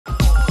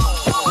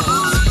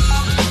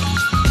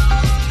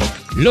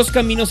Los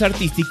caminos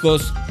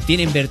artísticos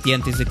tienen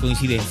vertientes de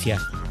coincidencia.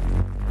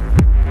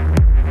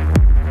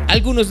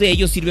 Algunos de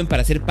ellos sirven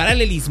para hacer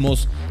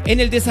paralelismos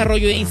en el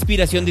desarrollo e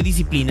inspiración de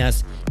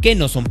disciplinas que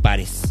no son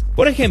pares.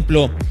 Por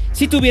ejemplo,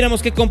 si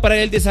tuviéramos que comparar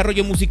el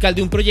desarrollo musical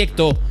de un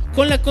proyecto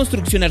con la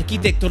construcción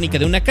arquitectónica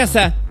de una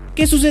casa,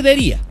 ¿qué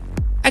sucedería?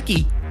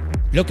 Aquí,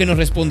 lo que nos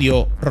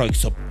respondió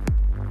Royksopp.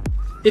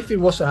 If it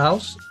was a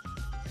house,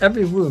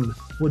 every room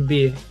would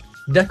be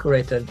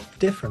decorated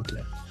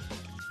differently,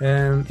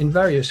 in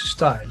various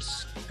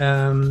styles.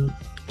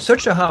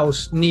 Such a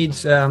house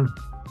needs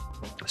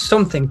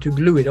something to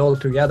glue it all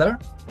together,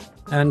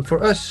 and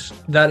for us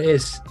that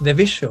is the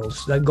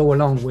visuals that go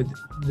along with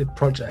the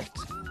project.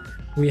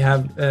 We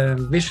have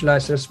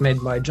visualizers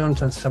made by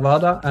Jonathan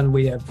Savada, and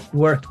we have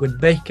worked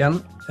with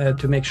Bacon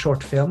to make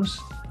short films,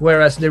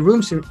 whereas the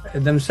rooms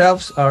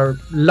themselves are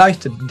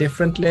lighted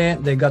differently.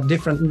 They got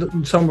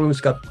different, some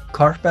rooms got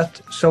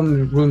carpet,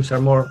 some rooms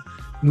are more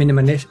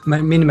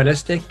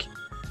minimalistic,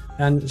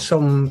 and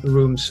some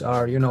rooms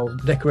are, you know,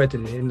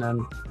 decorated in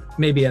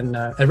maybe in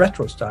a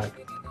retro style.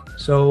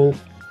 So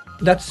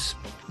that's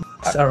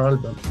our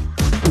album.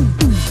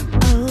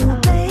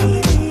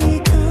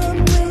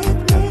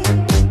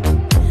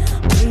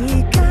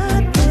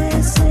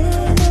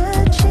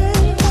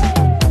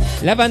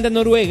 La banda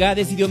noruega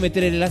decidió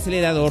meter el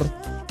acelerador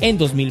en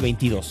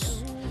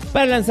 2022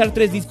 para lanzar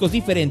 3 discos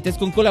diferentes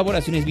con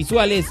colaboraciones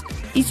visuales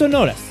y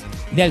sonoras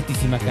de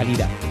altísima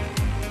calidad.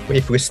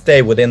 If we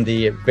stay within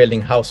the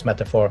building house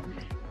metaphor,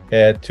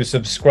 to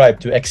subscribe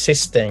to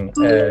existing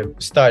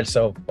styles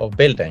of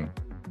building,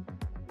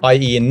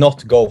 i.e.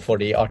 not go for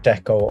the Art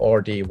Deco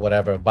or the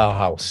whatever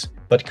Bauhaus,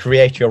 but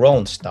create your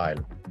own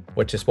style,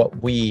 which is what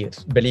we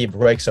believe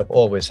Royksopp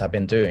always have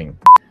been doing.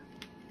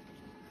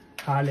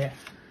 Härligt.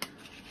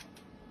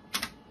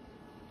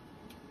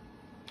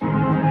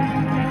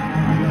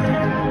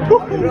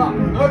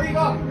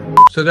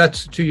 So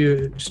that's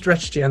to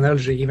stretch the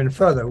analogy even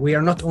further. We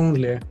are not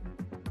only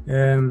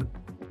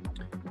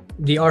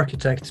the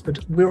architects, but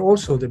we're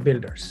also the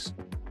builders.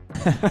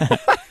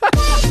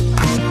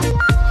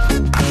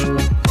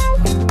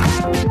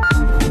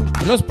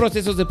 Los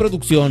procesos de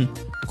producción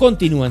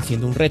continúan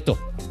siendo un reto.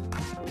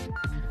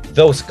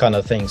 Those kind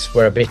of things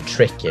were a bit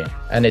tricky,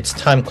 and it's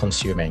time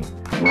consuming.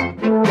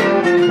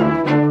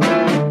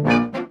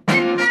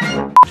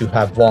 To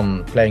have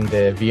one playing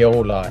the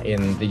viola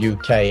in the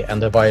UK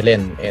and the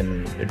violin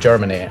in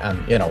Germany, and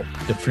you know,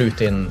 the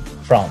flute in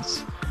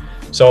France.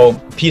 So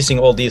piecing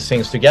all these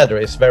things together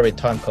is very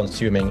time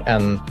consuming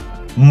and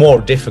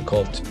more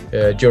difficult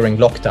during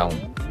lockdown,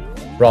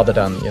 rather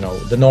than, you know,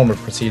 the normal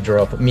procedure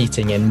of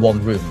meeting in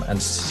one room and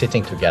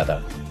sitting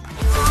together.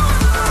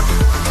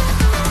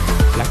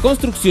 La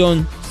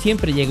construcción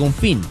siempre llega a un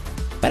fin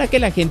para que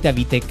la gente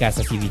habite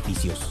casas y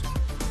edificios.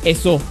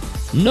 Eso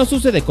no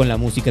sucede con la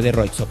música de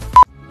Royksopp.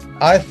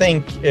 I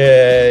think,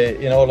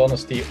 in all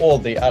honesty, all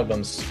the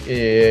albums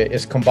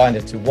is combined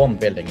into one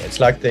building.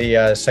 It's like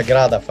the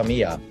Sagrada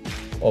Familia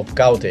of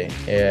Gaudi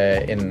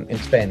in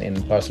Spain,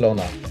 in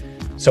Barcelona.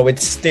 So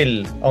it's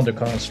still under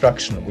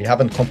construction. We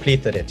haven't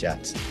completed it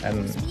yet,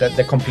 and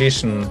the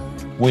completion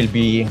will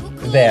be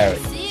there.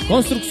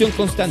 Construcción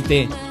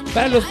constante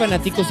para los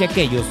fanáticos y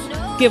aquellos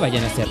que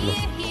vayan a hacerlo.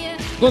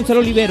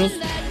 Gonzalo Oliveros,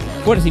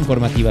 Fuerza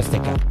Informativa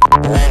Azteca.